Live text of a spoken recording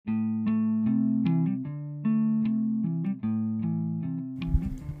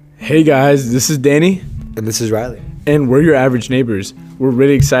Hey guys, this is Danny. And this is Riley. And we're your average neighbors. We're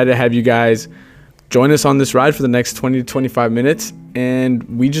really excited to have you guys join us on this ride for the next 20 to 25 minutes. And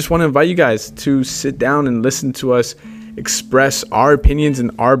we just want to invite you guys to sit down and listen to us express our opinions and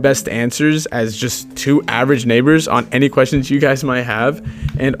our best answers as just two average neighbors on any questions you guys might have.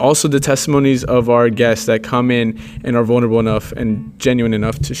 And also the testimonies of our guests that come in and are vulnerable enough and genuine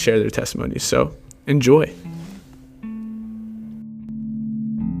enough to share their testimonies. So enjoy.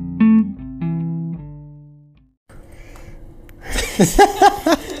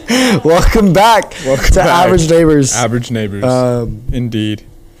 Welcome back to Average Neighbors. Average neighbors. Indeed.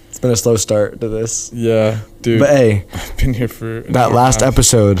 It's been a slow start to this. Yeah, dude. But hey, I've been here for that last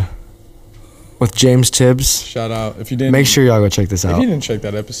episode with James Tibbs. Shout out. If you didn't, make sure y'all go check this if out. you didn't check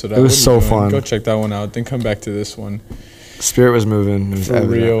that episode out, It was so fun. Go check that one out. Then come back to this one. Spirit was moving. It was For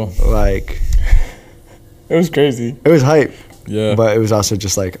evident. real. Like, It was crazy. it was hype. Yeah. But it was also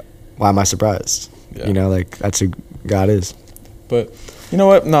just like, why am I surprised? Yeah. You know, like, that's who God is. But you know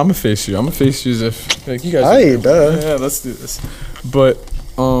what? No, I'm gonna face you. I'm gonna face you as if like you guys. Hey, duh. Yeah, let's do this. But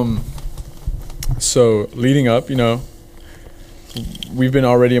so leading up, you know, we've been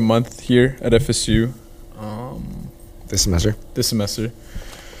already a month here at FSU. This semester. This semester.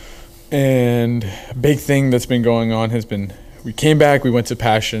 And a big thing that's been going on has been we came back, we went to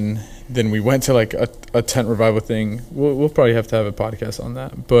Passion, then we went to like a tent revival thing. We'll probably have to have a podcast on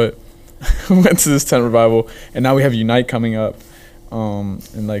that. But we went to this tent revival, and now we have Unite coming up,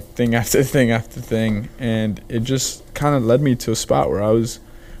 and like thing after thing after thing. And it just kind of led me to a spot where I was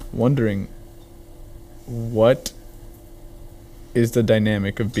wondering, what is the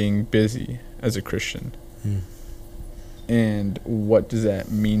dynamic of being busy as a Christian? And what does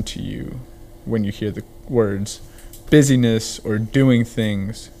that mean to you when you hear the words busyness or doing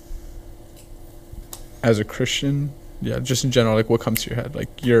things as a Christian? Yeah, just in general, like what comes to your head?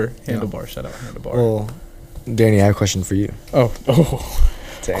 Like your handlebar, shout out handlebar. Well, Danny, I have a question for you Oh,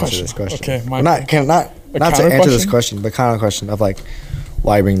 to answer this question. Okay, Well, not to answer this question, but kind of a question of like,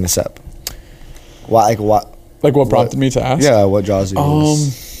 why are you bringing this up? Why, like, what? Like what prompted me to ask? Yeah, what draws you? To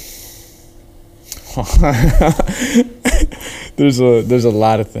this? There's a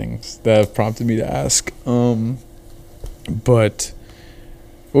lot of things that have prompted me to ask. But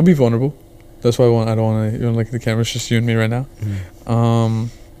we'll be vulnerable. That's why I don't want to, you know, like the camera's just you and me right now.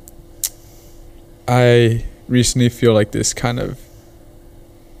 I recently feel like this kind of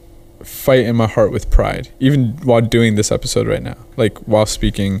fight in my heart with pride, even while doing this episode right now. Like while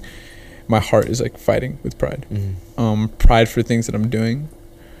speaking, my heart is like fighting with pride. Pride for things that I'm doing,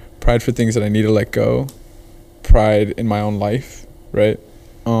 pride for things that I need to let go, pride in my own life, right?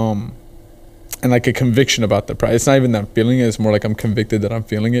 And like a conviction about the pride. It's not even that I'm feeling it, it's more like I'm convicted that I'm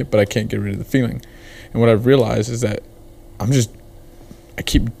feeling it, but I can't get rid of the feeling. And what I've realized is that I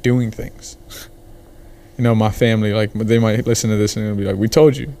keep doing things. You know, my family, like they might listen to this and it'll be like, we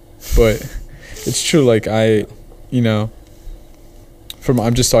told you. But it's true, like I'm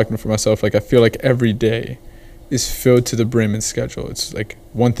just talking for myself, like I feel like every day is filled to the brim in schedule. It's like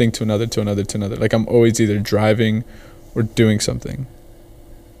one thing to another, to another, to another. Like I'm always either driving or doing something.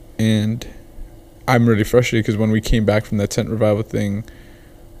 And I'm really frustrated because when we came back from that tent revival thing,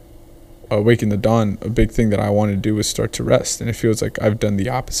 Awaken the Dawn, a big thing that I wanted to do was start to rest. And it feels like I've done the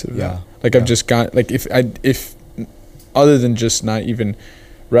opposite of that. Like I've just got, like if other than just not even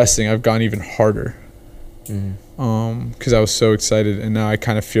resting, I've gone even harder. Because I was so excited, and now I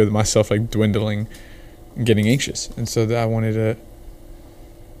kind of feel myself like dwindling and getting anxious. And so that I wanted to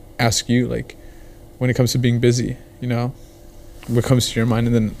ask you, like, when it comes to being busy, you know, what comes to your mind,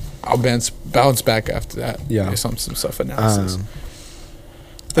 and then I'll bounce back after that. Yeah. Some self-analysis.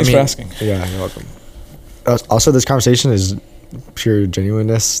 Thanks for asking. Yeah, you're welcome. Also, this conversation is pure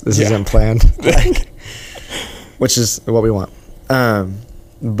genuineness. This isn't planned, which is what we want.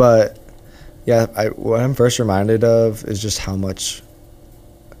 But yeah, what I'm first reminded of is just how much,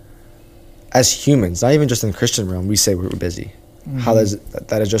 as humans, not even just in the Christian realm, we say we're busy. How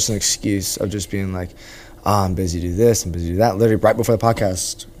that is just an excuse of just being like, I'm busy to do this, I'm busy to do that. Literally right before the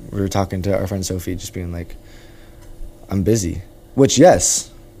podcast, we were talking to our friend Sophie, just being like, I'm busy. Which, yes,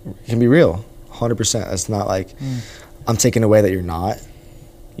 can be real, 100%. It's not like I'm taking away that you're not,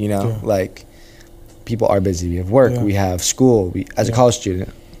 you know? Like, people are busy. We have work, we have school. As a college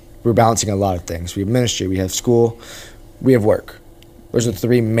student, we're balancing a lot of things. We have ministry, we have school, we have work. Those are the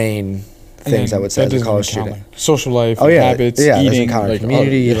three main things I would say as a college student. Social life, habits, eating, like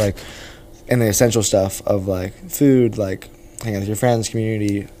community, like, and the essential stuff of like food, like hanging out with your friends,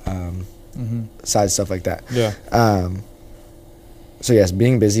 community, side stuff like that. So yes,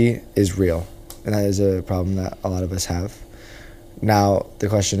 being busy is real, and that is a problem that a lot of us have. Now the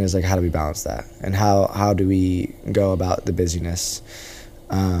question is like, how do we balance that, and how do we go about the busyness?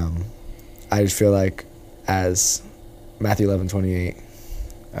 I just feel like, as Matthew 11:28,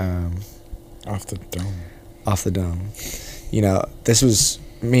 Off the dome. off the dome, you know, this was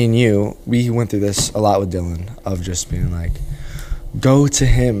me and you. We went through this a lot with Dylan, of just being like, go to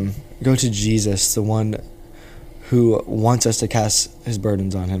him, go to Jesus, the one who wants us to cast his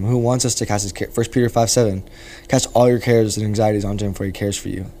burdens on him, who wants us to cast his care. 1 Peter 5:7, cast all your cares and anxieties onto him, for he cares for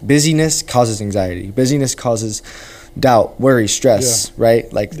you. Busyness causes anxiety. Busyness causes doubt, worry, stress,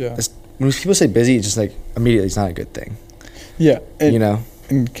 right? Like, when people say busy, it's just like, immediately it's not a good thing. Yeah. And, you know?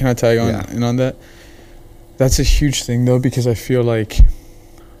 And can I tag on in on that? That's a huge thing, though, because I feel like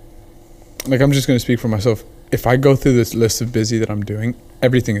I'm just going to speak for myself. If I go through this list of busy that I'm doing,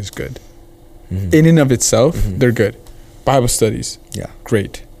 everything is good. Mm-hmm. In and of itself, they're good. Bible studies,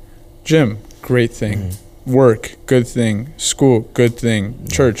 great. Gym, great thing. Mm-hmm. Work, good thing. School, good thing. Mm-hmm.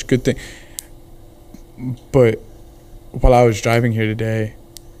 Church, good thing. But while I was driving here today,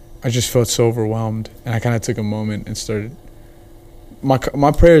 I just felt so overwhelmed, and I kind of took a moment and started.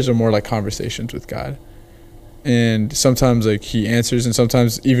 My prayers are more like conversations with God, and sometimes like He answers, and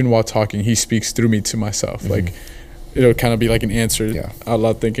sometimes even while talking, He speaks through me to myself. Mm-hmm. Like it'll kind of be like an answer out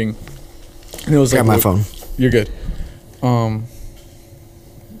loud thinking. And it was like my phone. You're good. But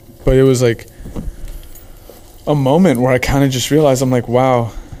it was like a moment where I kind of just realized, I'm like,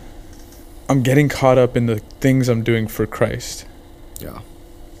 wow, I'm getting caught up in the things I'm doing for Christ. Yeah.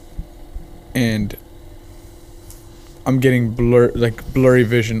 And I'm getting blurry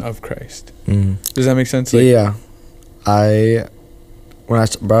vision of Christ. Does that make sense? Like, yeah. When I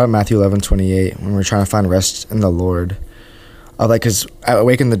brought up Matthew 11:28, when we're trying to find rest in the Lord, because at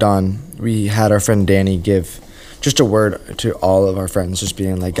Awaken the Dawn, we had our friend Danny give just a word to all of our friends, just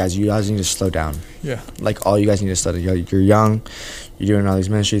being like, guys, you guys need to slow down. Yeah. Like, all you guys need to slow down. You're young, you're doing all these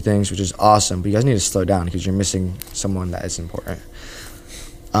ministry things, which is awesome, but you guys need to slow down because you're missing someone that is important.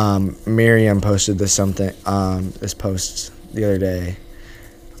 Miriam posted this post the other day,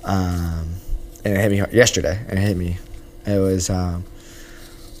 and it hit me yesterday, and it hit me. It was,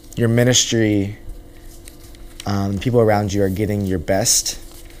 your ministry, people around you are getting your best.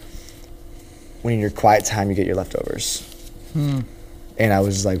 When in your quiet time, you get your leftovers. And I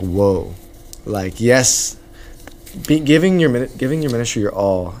was like, whoa. Like, yes, giving your ministry your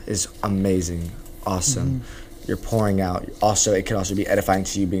all is amazing, awesome. Mm-hmm. You're pouring out. Also, it can also be edifying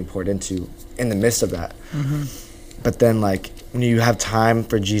to you, being poured into in the midst of that. Mm-hmm. But then, like, when you have time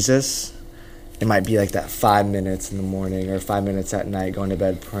for Jesus, it might be like that 5 minutes in the morning or 5 minutes at night, going to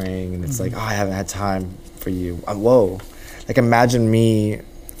bed praying, and it's like, oh, I haven't had time for you. Whoa. Like, imagine me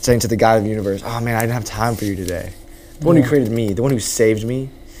saying to the God of the universe, oh, man, I didn't have time for you today. The one who created me, the one who saved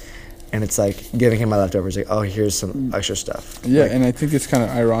me. And it's like giving him my leftovers, like, oh, here's some extra stuff. Yeah, like, and I think it's kind of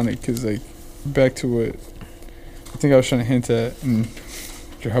ironic because, like, back to what I think I was trying to hint at, and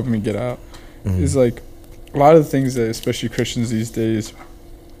you're helping me get out, is like a lot of the things that especially Christians these days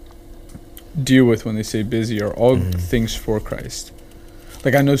deal with when they say busy are all things for Christ.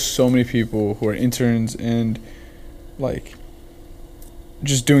 Like, I know so many people who are interns and, like,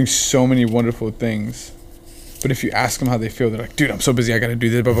 just doing so many wonderful things. But if you ask them how they feel, they're like, dude, I'm so busy, I got to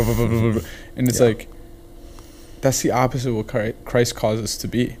do this, blah, blah, blah, blah, blah, blah. And it's like, that's the opposite of what Christ calls us to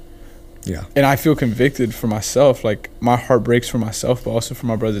be. Yeah. And I feel convicted for myself. Like, my heart breaks for myself, but also for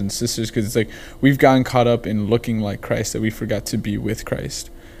my brothers and sisters, because it's like we've gotten caught up in looking like Christ that we forgot to be with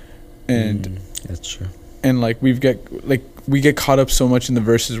Christ. And that's true. And like we get caught up so much in the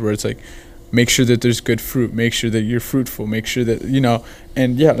verses where it's like, make sure that there's good fruit, make sure that you're fruitful, make sure that, you know,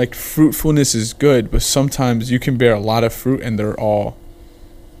 and yeah, like fruitfulness is good, but sometimes you can bear a lot of fruit and they're all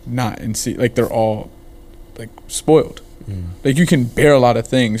not in seed, like they're all like spoiled. Like, you can bear a lot of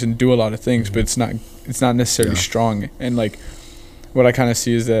things and do a lot of things, but it's not necessarily strong. And like what I kind of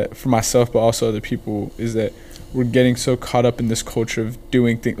see is that for myself, but also other people, is that we're getting so caught up in this culture of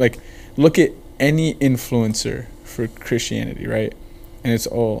doing things. Like, look at any influencer for Christianity, right? And it's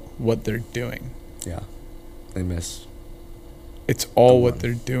all what they're doing. Yeah, they miss. It's all what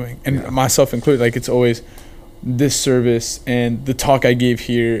they're doing, and myself included. Like, it's always this service and the talk I gave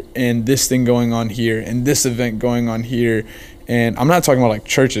here and this thing going on here and this event going on here. And I'm not talking about like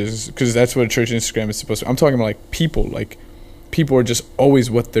churches, because that's what a church Instagram is supposed to. I'm talking about like people. Like, people are just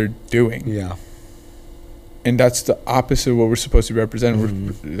always what they're doing. Yeah. And that's the opposite of what we're supposed to represent.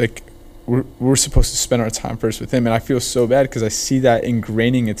 We're supposed to spend our time first with Him. And I feel so bad because I see that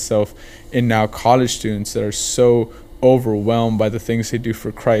ingraining itself in now college students that are so overwhelmed by the things they do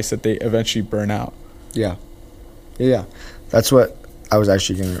for Christ that they eventually burn out. Yeah. Yeah. That's what I was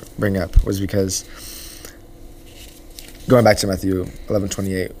actually going to bring up, was because going back to Matthew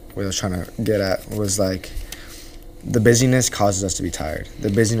 11:28, what I was trying to get at was like, the busyness causes us to be tired. The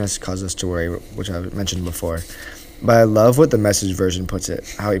busyness causes us to worry, which I mentioned before. But I love what the Message version puts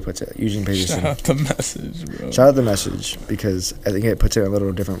it, how he puts it. Eugene Peterson. Shout out the Message, bro. Shout out the Message, because I think it puts it in a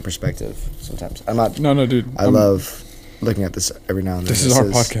little different perspective sometimes. I'm not. No, dude. I love looking at this every now and then. This is our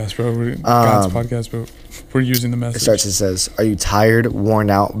podcast, bro. God's podcast, bro. We're using the Message. It says, "Are you tired, worn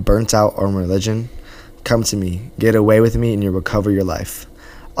out, burnt out on religion? Come to me. Get away with me, and you'll recover your life.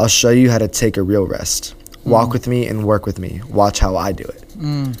 I'll show you how to take a real rest. Walk with me and work with me. Watch how I do it."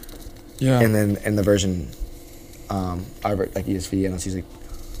 Yeah. And then in the version, like ESV, and he's like,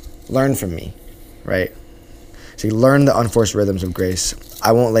 "Learn from me," right? So you learn the unforced rhythms of grace.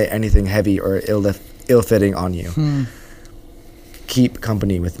 I won't lay anything heavy or ill-fitting on you. Keep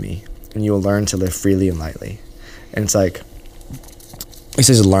company with me, and you will learn to live freely and lightly. And it's like, he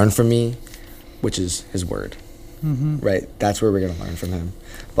says, "Learn from me," which is his word, right? That's where we're gonna learn from him.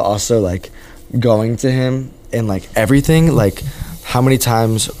 But also, like, going to him and like everything, like, how many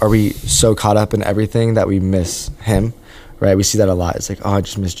times are we so caught up in everything that we miss him, right? We see that a lot. It's like, oh, I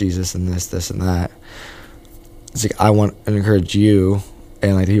just miss Jesus and this and that. It's like, I want to encourage you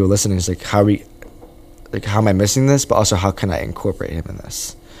and like the people listening. It's like, how am I missing this? But also, how can I incorporate him in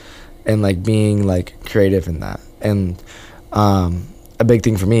this? And like being like creative in that. And a big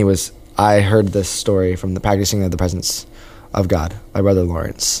thing for me was, I heard this story from the Practicing of the Presence of God by Brother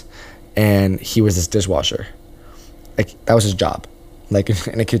Lawrence. And he was this dishwasher. Like, that was his job, like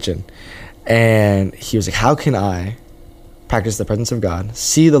in a kitchen. And he was like, how can I practice the presence of God,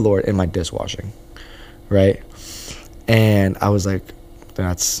 see the Lord in my dishwashing, right? And I was like,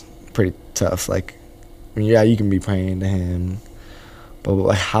 that's pretty tough. Like, I mean, yeah, you can be praying to him, but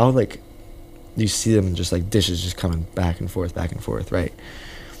like, how, like, you see them just like dishes just coming back and forth, right?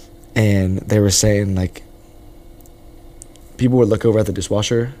 And they were saying, like, people would look over at the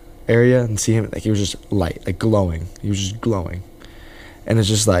dishwasher area and see him, like, he was just light, like glowing. He was just glowing. And it's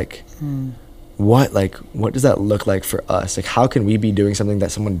just like, what does that look like for us? Like, how can we be doing something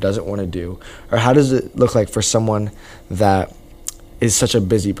that someone doesn't want to do? Or how does it look like for someone that is such a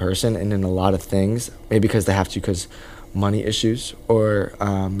busy person and in a lot of things, maybe because they have to, because money issues, or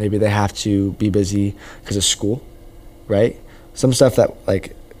maybe they have to be busy because of school, right? Some stuff that,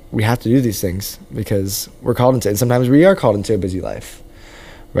 like, we have to do these things because we're called into, and sometimes we are called into a busy life,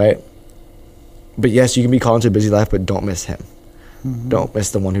 right? But yes, you can be called into a busy life, but don't miss him. Don't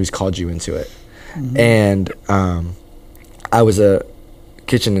miss the one who's called you into it. And I was a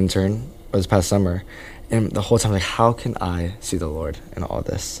kitchen intern this past summer, and the whole time, like, how can I see the Lord in all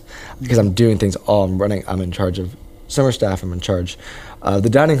this? Because I'm doing things I'm in charge of summer staff, I'm in charge of the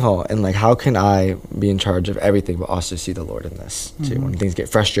dining hall, and like, how can I be in charge of everything but also see the Lord in this too? When things get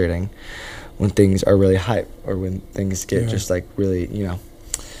frustrating, when things are really hype, or when things get just like really,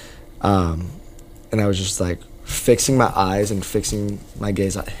 and I was just like, fixing my eyes and fixing my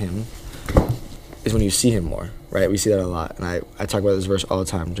gaze at him is when you see him more, right? We see that a lot, and I talk about this verse all the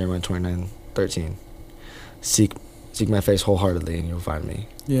time, Jeremiah 29:13. Seek my face wholeheartedly and you'll find me.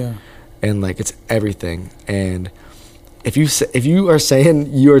 Yeah. And like, it's everything. And if you are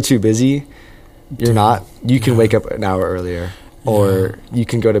saying you are too busy, you're not. You can wake up an hour earlier, or you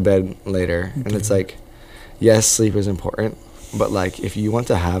can go to bed later. And it's like, yes, sleep is important, but like, if you want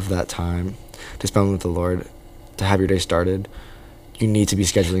to have that time to spend with the Lord, to have your day started, you need to be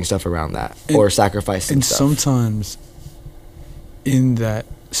scheduling stuff around that, or sacrificing stuff. And sometimes in that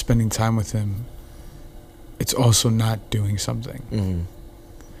spending time with him, it's also not doing something.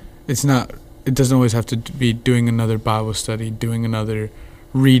 It doesn't always have to be doing another Bible study, doing another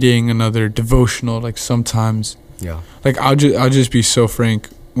reading, another devotional. Like, sometimes, like, I'll just be so frank.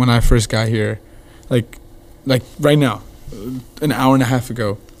 When I first got here, like right now, an hour and a half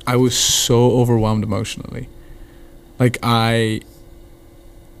ago, I was so overwhelmed emotionally. Like, I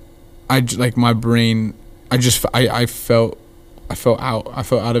like, my brain, I felt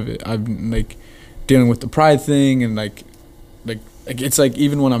out of it. I've been like dealing with the pride thing, and like it's like,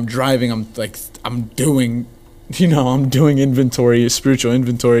 even when I'm driving, I'm doing inventory, spiritual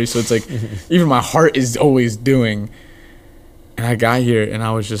inventory. So it's like, even my heart is always doing. And I got here, and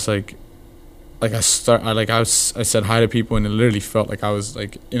I was just like I said hi to people, and it literally felt like I was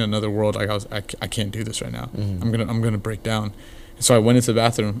like in another world. Like, I can't do this right now. I'm gonna break down. And so I went into the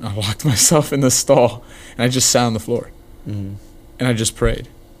bathroom, I locked myself in the stall, and I just sat on the floor, and I just prayed.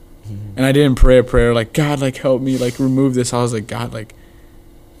 And I didn't pray a prayer like, God, like, help me, like, remove this. I was like, God, like,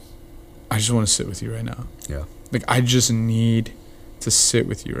 I just want to sit with you right now. Yeah. Like, I just need to sit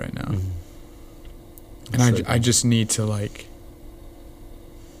with you right now. And I just need to, like,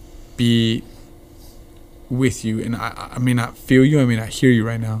 be with you, and I may not feel you, I may not hear you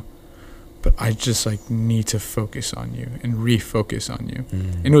right now, but I just like need to focus on you and refocus on you.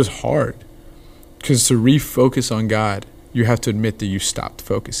 And it was hard, because to refocus on God, you have to admit that you stopped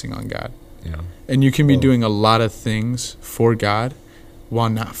focusing on God. Yeah. And you can be doing a lot of things for God while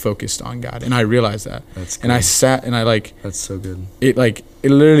not focused on God. And I realized that. That's good. And I sat and I like, That's so good. it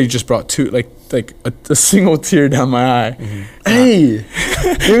literally just brought a single tear down my eye. Hey,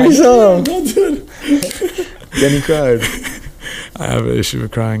 give me some. Danny cried. I have an issue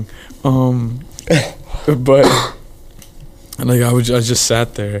with crying. But like I just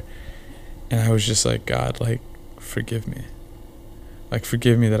sat there and I was just like, God, like, forgive me. Like,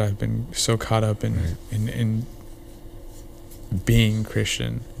 forgive me that I've been so caught up in being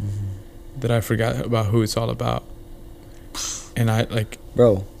Christian that I forgot about who it's all about. And I like,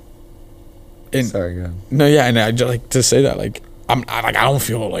 Bro. and Sorry, go ahead. no, yeah, and I just like to say that like I don't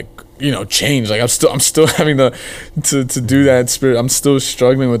feel like, you know, changed. Like I'm still having to do that spirit. I'm still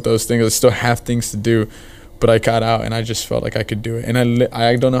struggling with those things. I still have things to do, but I got out and I just felt like I could do it. And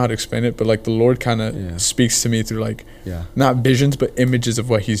I don't know how to explain it, but like the Lord kind of speaks to me through like not visions but images of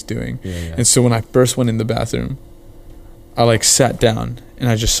what He's doing. And so when I first went in the bathroom, I like sat down and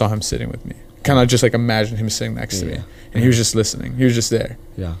I just saw Him sitting with me. Kind of just like imagined Him sitting next to me, and He was just listening. He was just there.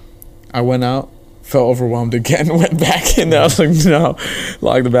 I went out, felt overwhelmed again, went back in there. I was like, no,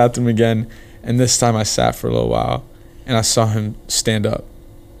 locked the bathroom again. And this time I sat for a little while and I saw Him stand up.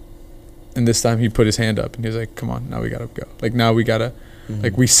 And this time He put His hand up and He was like, come on, now we gotta go. Like, now we gotta,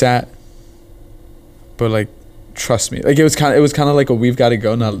 like, we sat, but like, trust me. Like, it was kind of like a we've got to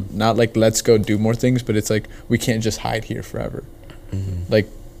go, not like let's go do more things, but it's like we can't just hide here forever. Like,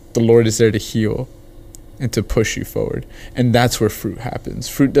 the Lord is there to heal and to push you forward. And that's where fruit happens.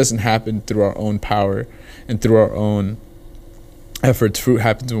 Fruit doesn't happen through our own power and through our own efforts. Fruit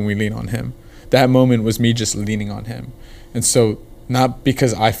happens when we lean on Him. That moment was me just leaning on Him. And so, not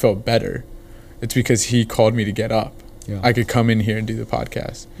because I felt better, it's because He called me to get up. I could come in here and do the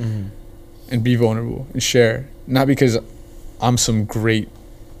podcast and be vulnerable and share. Not because I'm some great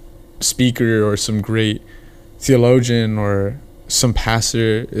speaker or some great theologian or some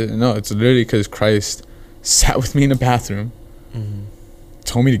pastor. No, it's literally because Christ sat with me in the bathroom,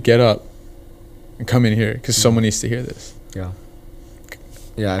 told me to get up and come in here because someone needs to hear this.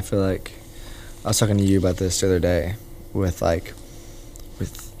 Yeah, I feel like I was talking to you about this the other day with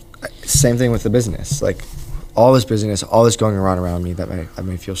same thing with the business. Like, all this business, all this going around me that I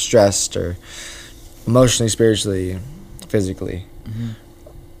may feel stressed or emotionally, spiritually, physically,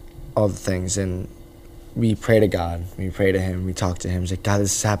 all the things. And we pray to God, we pray to Him, we talk to Him. It's like, God,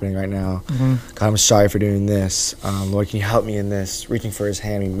 this is happening right now. God, I'm sorry for doing this. Lord, can you help me in this? Reaching for His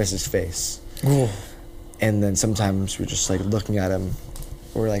hand, we miss His face. And then sometimes we're just like looking at Him,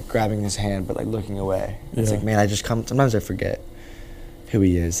 we're like grabbing His hand, but like looking away. It's like, man, sometimes I forget who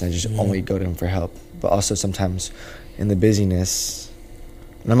He is. I just only go to Him for help. But also sometimes in the busyness,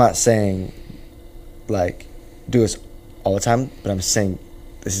 and I'm not saying like do this all the time, but I'm saying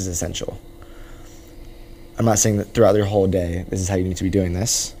this is essential. I'm not saying that throughout your whole day, this is how you need to be doing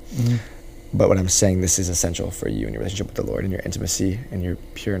this. But what I'm saying, this is essential for you in your relationship with the Lord and your intimacy and your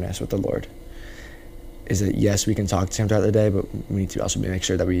pureness with the Lord. Is that, yes, we can talk to Him throughout the day, but we need to also make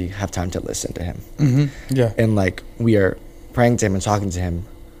sure that we have time to listen to Him. And like, we are praying to Him and talking to Him.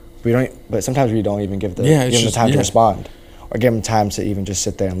 But sometimes we don't even give Him the time to respond or give Him time to even just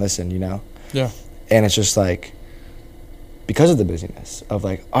sit there and listen, you know? And it's just like, because of the busyness of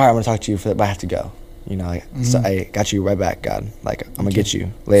like, all right, I'm going to talk to you but I have to go. You know, like, so I got you right back, God. Like, I'm going to get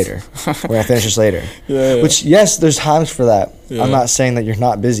you later. We're going to finish this later. Which, yes, there's times for that. I'm not saying that you're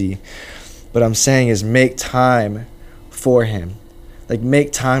not busy. But I'm saying is make time for Him. Like,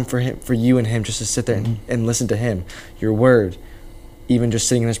 make time for Him, for you and Him, just to sit there and listen to Him, your word, even just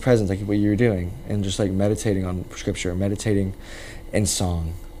sitting in His presence, like what you're doing, and just like meditating on Scripture, meditating in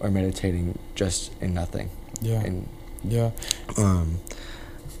song, or meditating just in nothing.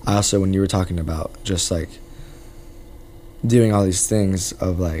 I also, when you were talking about just like doing all these things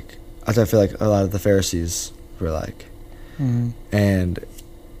of like, I feel like a lot of the Pharisees were like, and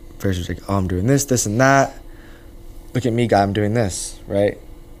Pharisees were like, oh, I'm doing this, this, and that. Look at me, God, I'm doing this, right?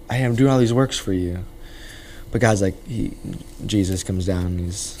 I am doing all these works for you. But God's like, Jesus comes down and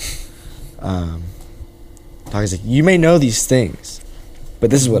he's talking like, you may know these things,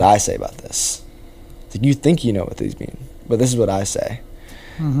 but this is what I say about this. It's like, you think you know what these mean, but this is what I say.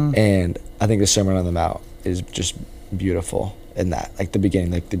 And I think the Sermon on the Mount is just beautiful in that, like the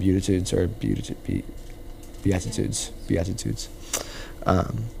beginning, like the Beatitudes or Beatitudes.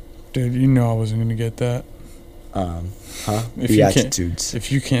 Dude, you know I wasn't gonna get that. If Beatitudes.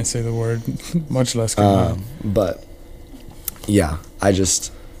 If you can't say the word, much less can I. But yeah,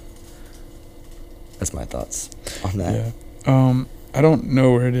 that's my thoughts on that. Yeah. I don't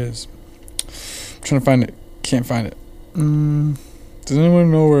know where it is. I'm trying to find it. Can't find it. Does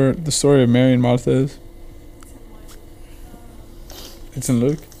anyone know where the story of Mary and Martha is? It's in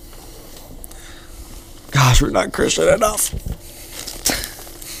Luke. Gosh, we're not Christian enough.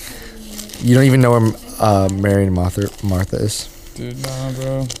 You don't even know where Mary and Martha is? Dude, nah,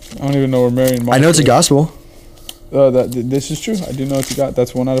 bro. I don't even know where Mary and Martha I know it's a gospel. This is true. I do know it's a gospel.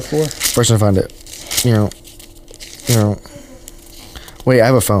 That's 1 out of 4. First time I find it. You know. Wait, I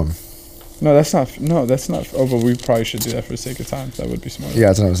have a phone. No, that's not. Oh, but we probably should do that for the sake of time. That would be smart. Yeah,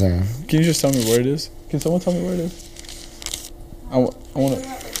 that's what I'm saying. Can you just tell me where it is? Can someone tell me where it is? I want to.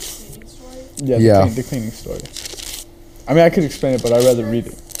 Yeah, the cleaning story. I mean, I could explain it, but I'd rather read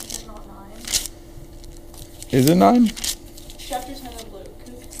it. It's not 9. Is it 9? Chapter 10 of Luke.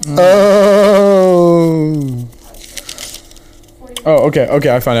 Oh. Oh,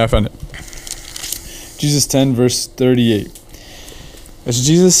 okay, I found it. Jesus 10, verse 38. As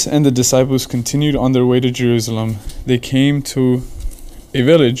Jesus and the disciples continued on their way to Jerusalem, they came to a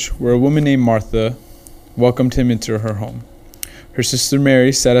village where a woman named Martha welcomed him into her home. Her sister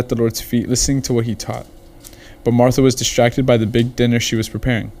Mary sat at the Lord's feet listening to what he taught. But Martha was distracted by the big dinner she was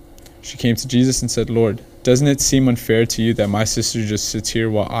preparing. She came to Jesus and said, "Lord, doesn't it seem unfair to you that my sister just sits here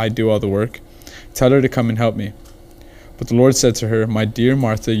while I do all the work? Tell her to come and help me." But the Lord said to her, "My dear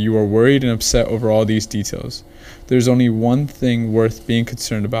Martha, you are worried and upset over all these details. There's only one thing worth being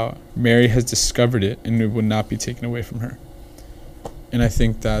concerned about. Mary has discovered it, and it will not be taken away from her." And I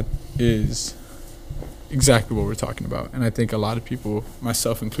think that is exactly what we're talking about. And I think a lot of people,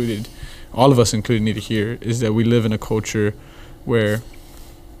 myself included, all of us included, need to hear is that we live in a culture where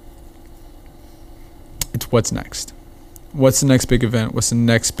it's what's next. What's the next big event? What's the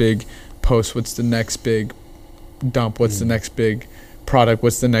next big post? What's the next big dump? What's the next big product?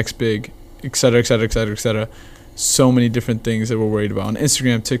 What's the next big, et cetera, et cetera, et cetera, et cetera. So many different things that we're worried about on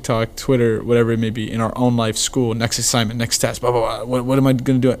Instagram, TikTok, Twitter, whatever it may be, in our own life, school, next assignment, next test, blah, blah, blah. What am I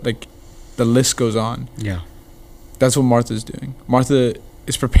going to do? Like, the list goes on. Yeah. That's what Martha's doing. Martha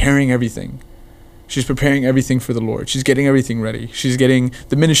is preparing everything. She's preparing everything for the Lord. She's getting everything ready. She's getting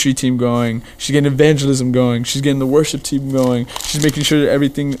the ministry team going. She's getting evangelism going. She's getting the worship team going. She's making sure that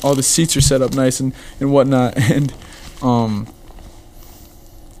everything, all the seats are set up nice and whatnot. And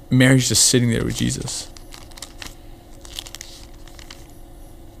Mary's just sitting there with Jesus.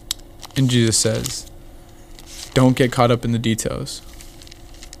 And Jesus says, don't get caught up in the details.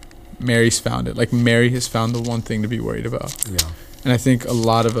 Mary's found it. Like, Mary has found the one thing to be worried about. Yeah. And I think a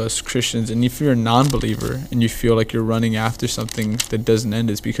lot of us Christians, and if you're a non-believer and you feel like you're running after something that doesn't end,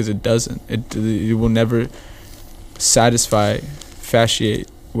 it's because it doesn't. It will never satiate,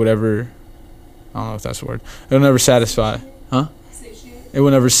 whatever. I don't know if that's the word. It'll never satisfy. Huh? Satiate. It will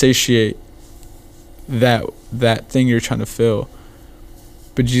never satiate that thing you're trying to fill.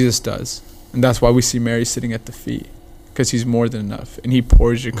 But Jesus does. And that's why we see Mary sitting at the feet. Because he's more than enough. And he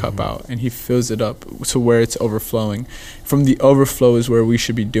pours your cup out. And he fills it up to where it's overflowing. From the overflow is where we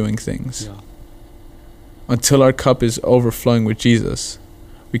should be doing things. Yeah. Until our cup is overflowing with Jesus,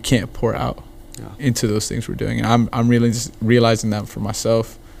 we can't pour out into those things we're doing. And I'm really just realizing that for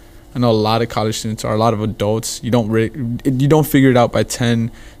myself. I know a lot of college students or a lot of adults, you don't figure it out by 10,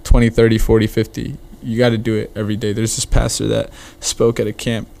 20, 30, 40, 50. You got to do it every day. There's this pastor that spoke at a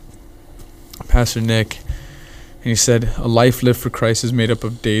camp, Pastor Nick, and he said, a life lived for Christ is made up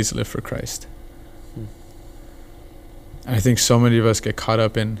of days lived for Christ. And I think so many of us get caught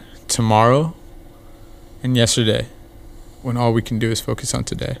up in tomorrow and yesterday when all we can do is focus on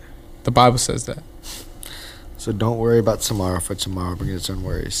today. The Bible says that. So don't worry about tomorrow, for tomorrow brings its own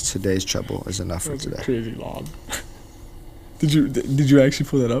worries. Today's trouble is enough for That's today. a crazy lob. Did you actually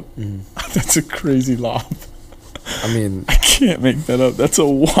pull that up? Mm-hmm. That's a crazy lob. I mean, I can't make that up. That's a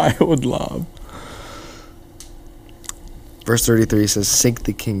wild lob. verse 33 says, seek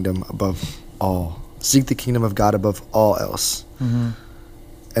the kingdom above all. Seek the kingdom of God above all else. Mm-hmm.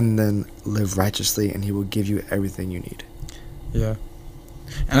 And then live righteously, and he will give you everything you need. Yeah.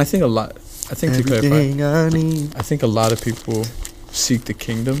 And I think to clarify, I need. I think a lot of people seek the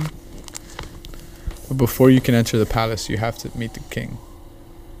kingdom. But before you can enter the palace, you have to meet the king.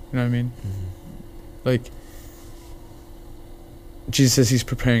 You know what I mean? Mm-hmm. Like, Jesus says he's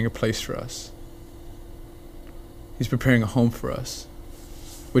preparing a place for us. He's preparing a home for us,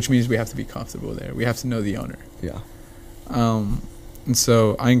 which means we have to be comfortable there. We have to know the owner. Yeah. And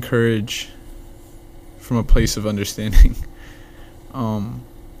so I encourage, from a place of understanding,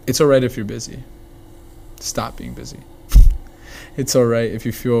 it's all right if you're busy. stop being busy. It's all right if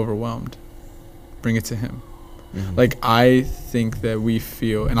you feel overwhelmed. Bring it to him. Mhm. Like, I think that we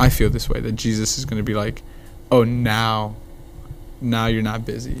feel, and I feel this way, that Jesus is going to be like, oh, now you're not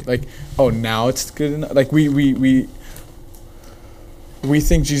busy. Like, oh, now it's good enough. Like, we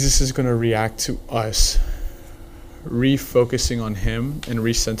think Jesus is going to react to us refocusing on him and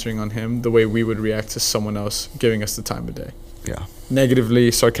recentering on him the way we would react to someone else giving us the time of day. Yeah. Negatively,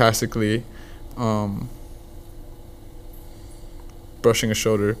 sarcastically, brushing a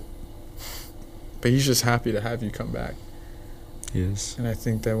shoulder. But he's just happy to have you come back. He is. And I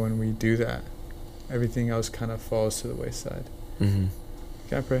think that when we do that, everything else kind of falls to the wayside. Mm-hmm.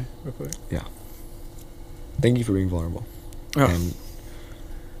 Can I pray real quick? Yeah. Thank you for being vulnerable and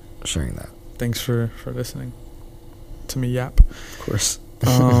sharing that. Thanks for listening to me yap. Of course.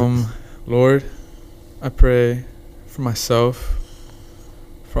 Lord, I pray for myself,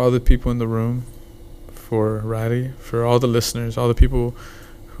 for all the people in the room, for Riley, for all the listeners, all the people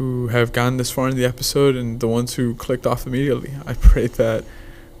who have gotten this far in the episode and the ones who clicked off immediately. I pray that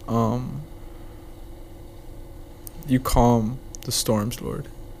you calm the storms, Lord.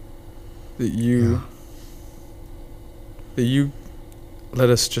 That you let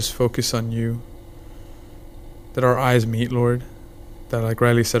us just focus on you. That our eyes meet, Lord. That, like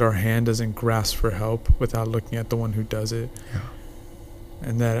Riley said, our hand doesn't grasp for help without looking at the one who does it. Yeah.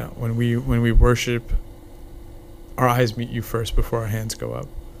 And that when we worship, our eyes meet you first before our hands go up.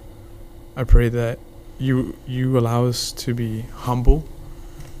 I pray that you allow us to be humble,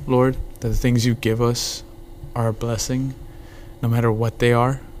 Lord, that the things you give us are a blessing, no matter what they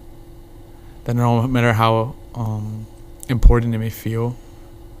are, that no matter how important it may feel,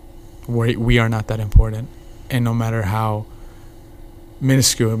 we are not that important, and no matter how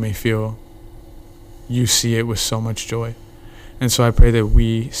minuscule it may feel, you see it with so much joy. And so I pray that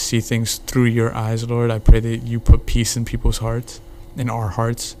we see things through your eyes, Lord. I pray that you put peace in people's hearts, in our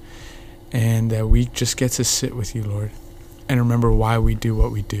hearts, and that we just get to sit with you, Lord, and remember why we do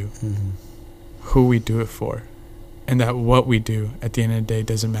what we do, who we do it for, and that what we do at the end of the day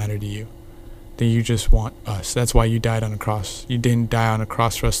doesn't matter to you, that you just want us. That's why you died on a cross. You didn't die on a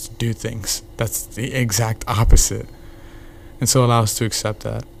cross for us to do things. That's the exact opposite. And so allow us to accept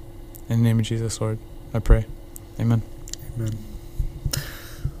that. In the name of Jesus, Lord, I pray. Amen. Amen.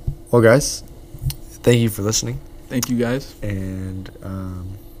 Well, guys, thank you for listening. Thank you, guys. And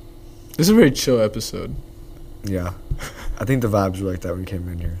this is a very chill episode. yeah, I think the vibes were like that when we came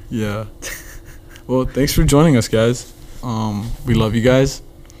in here. Yeah. Well, thanks for joining us, guys. We love you guys.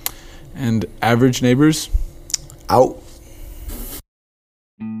 And Average Neighbors, Out.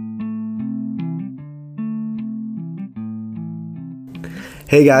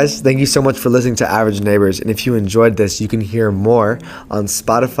 Hey guys, thank you so much for listening to Average Neighbors. And if you enjoyed this, you can hear more on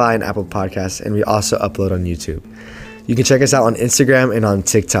Spotify and Apple Podcasts, and we also upload on YouTube. You can check us out on Instagram and on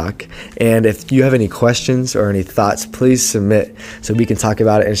TikTok. And if you have any questions or any thoughts, please submit so we can talk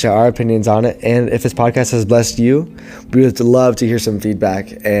about it and share our opinions on it. And if this podcast has blessed you, we would love to hear some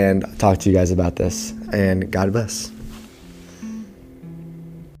feedback and talk to you guys about this. And God bless.